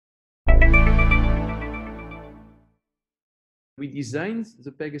we designed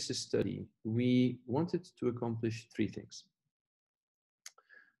the PEGASUS study, we wanted to accomplish three things.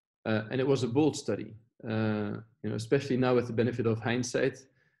 And it was a bold study, especially now with the benefit of hindsight.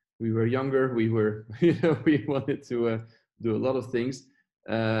 We were younger, we wanted to do a lot of things,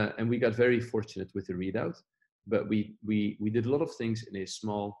 and we got very fortunate with the readout. But we did a lot of things in a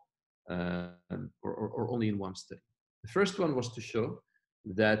small, or only in one study. The first one was to show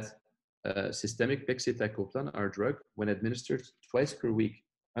that systemic pegcetacoplan, our drug, when administered twice per week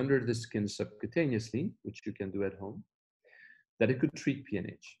under the skin subcutaneously, which you can do at home, that it could treat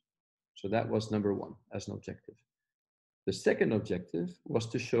PNH. So that was number one as an objective. The second objective was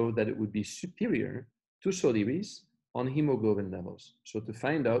to show that it would be superior to Soliris on hemoglobin levels. So to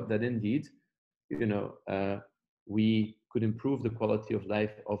find out that indeed, we could improve the quality of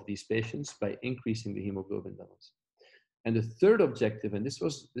life of these patients by increasing the hemoglobin levels. And the third objective, and this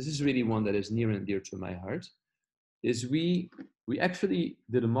is really one that is near and dear to my heart, is we actually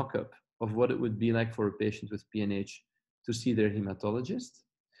did a mock-up of what it would be like for a patient with PNH to see their hematologist,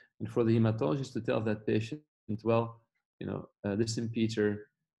 and for the hematologist to tell that patient, well, listen, Peter,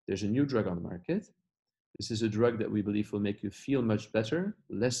 there's a new drug on the market. This is a drug that we believe will make you feel much better,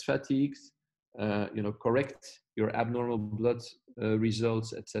 less fatigued, correct your abnormal blood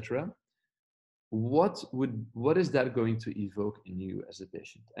results, etc. What is that going to evoke in you as a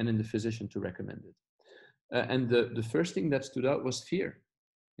patient and in the physician to recommend it? And the first thing that stood out was fear.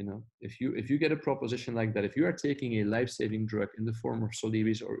 If you get a proposition like that, if you are taking a life-saving drug in the form of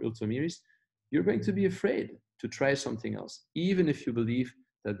Soliris or Ultomiris, you're going to be afraid to try something else, even if you believe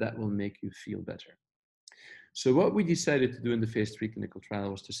that that will make you feel better. So what we decided to do in the phase 3 clinical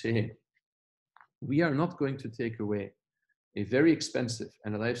trial was to say, hey, we are not going to take away a very expensive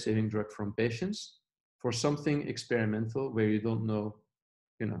and a life-saving drug from patients for something experimental where you don't know,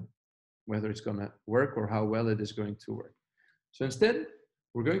 whether it's going to work or how well it is going to work. So instead,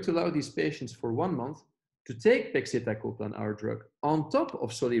 we're going to allow these patients for 1 month to take pegcetacoplan, our drug, on top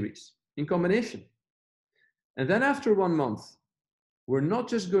of Soliris in combination. And then after 1 month, we're not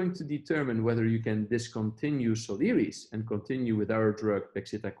just going to determine whether you can discontinue Soliris and continue with our drug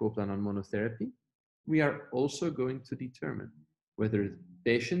pegcetacoplan on monotherapy. We are also going to determine whether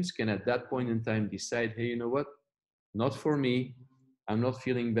patients can at that point in time decide, hey, you know what? Not for me. I'm not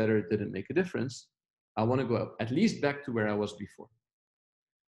feeling better. It didn't make a difference. I want to go at least back to where I was before.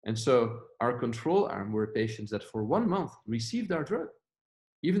 And so our control arm were patients that for 1 month received our drug,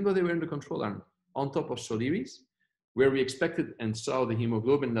 even though they were in the control arm, on top of Soliris, where we expected and saw the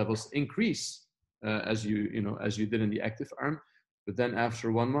hemoglobin levels increase as you did in the active arm. But then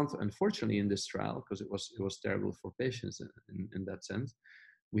after 1 month, unfortunately in this trial, because it was terrible for patients in that sense,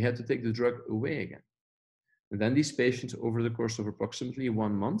 we had to take the drug away again. And then these patients over the course of approximately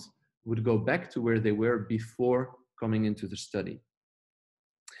 1 month would go back to where they were before coming into the study.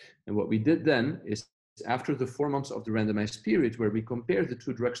 And what we did then is after the 4 months of the randomized period where we compared the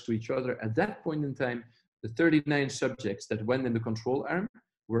two drugs to each other, at that point in time, the 39 subjects that went in the control arm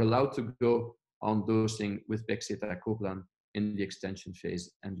were allowed to go on dosing with pegcetacoplan in the extension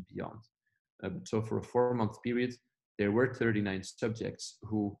phase and beyond. So for a 4-month period, there were 39 subjects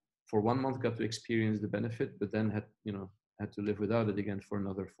who for 1 month got to experience the benefit, but then had to live without it again for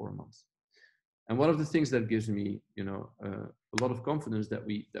another 4 months. And one of the things that gives me, a lot of confidence that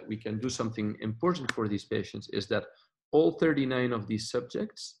we can do something important for these patients is that all 39 of these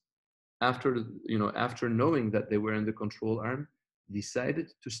subjects, after knowing that they were in the control arm,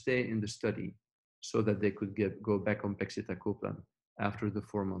 decided to stay in the study so that they could go back on pegcetacoplan after the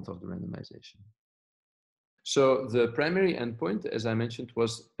 4 months of the randomization. So the primary endpoint, as I mentioned,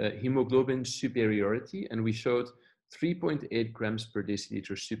 was hemoglobin superiority, and we showed 3.8 grams per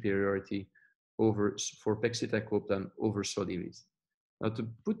deciliter superiority for pegcetacoplan over Soliris. Now, to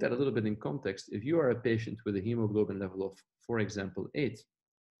put that a little bit in context, if you are a patient with a hemoglobin level of, for example, 8,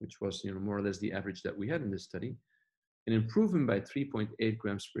 which was more or less the average that we had in this study, an improvement by 3.8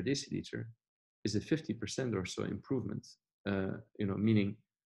 grams per deciliter is a 50% or so improvement, meaning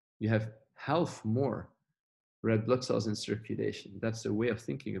you have half more red blood cells in circulation. That's a way of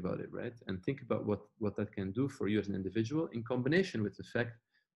thinking about it, right? And think about what that can do for you as an individual in combination with the fact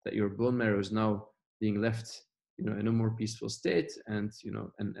that your bone marrow is now being left, in a more peaceful state, and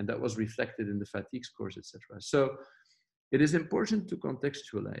that was reflected in the fatigue scores, etc. So it is important to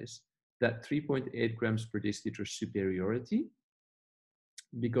contextualize that 3.8 grams per deciliter superiority,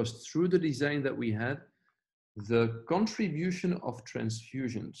 because through the design that we had, the contribution of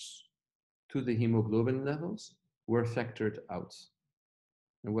transfusions to the hemoglobin levels were factored out.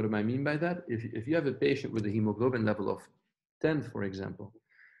 And what do I mean by that? If you have a patient with a hemoglobin level of 10, for example,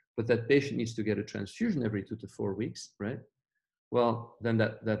 but that patient needs to get a transfusion every 2 to 4 weeks, right? well, then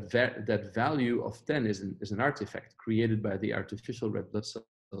that value of 10 is an artifact created by the artificial red blood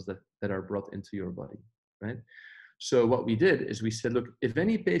cells that are brought into your body, right? So what we did is we said, look, if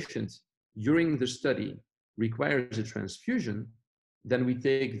any patient during the study requires a transfusion, then we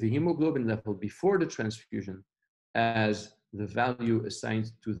take the hemoglobin level before the transfusion as the value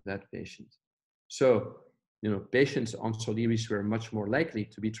assigned to that patient. So, patients on Soliris were much more likely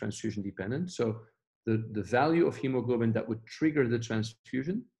to be transfusion dependent. So the value of hemoglobin that would trigger the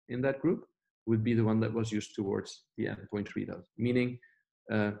transfusion in that group would be the one that was used towards the endpoint readout, meaning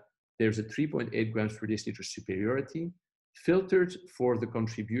there's a 3.8 grams per deciliter superiority filtered for the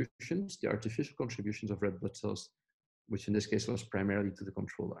contributions, the artificial contributions of red blood cells, which in this case was primarily to the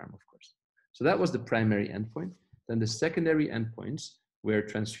control arm, of course. So that was the primary endpoint. Then the secondary endpoints were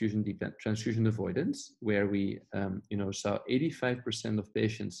transfusion avoidance, where we saw 85% of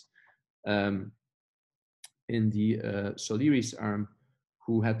patients in the Soliris arm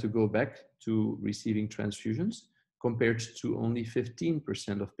who had to go back to receiving transfusions, compared to only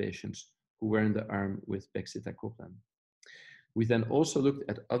 15% of patients who were in the arm with pegcetacoplan. We then also looked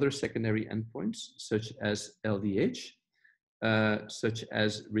at other secondary endpoints, such as LDH, such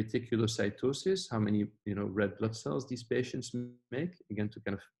as reticulocytosis, how many red blood cells these patients make, again, to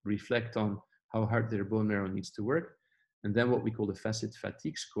kind of reflect on how hard their bone marrow needs to work. And then what we call the facet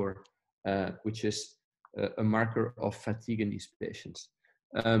fatigue score, which is a marker of fatigue in these patients.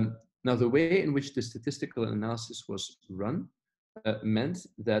 Now, the way in which the statistical analysis was run meant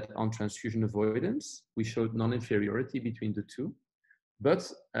that on transfusion avoidance, we showed non-inferiority between the two.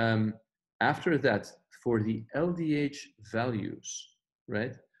 But after that, for the LDH values,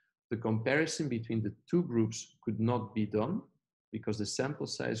 right, the comparison between the two groups could not be done because the sample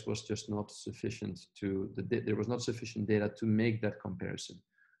size was just not sufficient there was not sufficient data to make that comparison.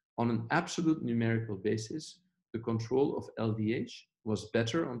 On an absolute numerical basis, the control of LDH was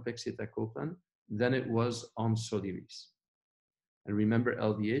better on pegcetacoplan than it was on Soliris. And remember,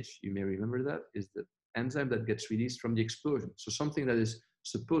 LDH, you may remember that, is the enzyme that gets released from the explosion. So something that is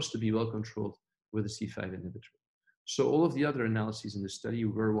supposed to be well controlled with a C5 inhibitor. So all of the other analyses in the study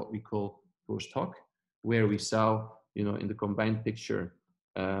were what we call post hoc, where we saw, in the combined picture,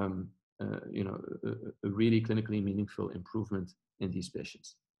 a really clinically meaningful improvement in these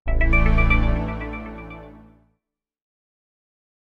patients.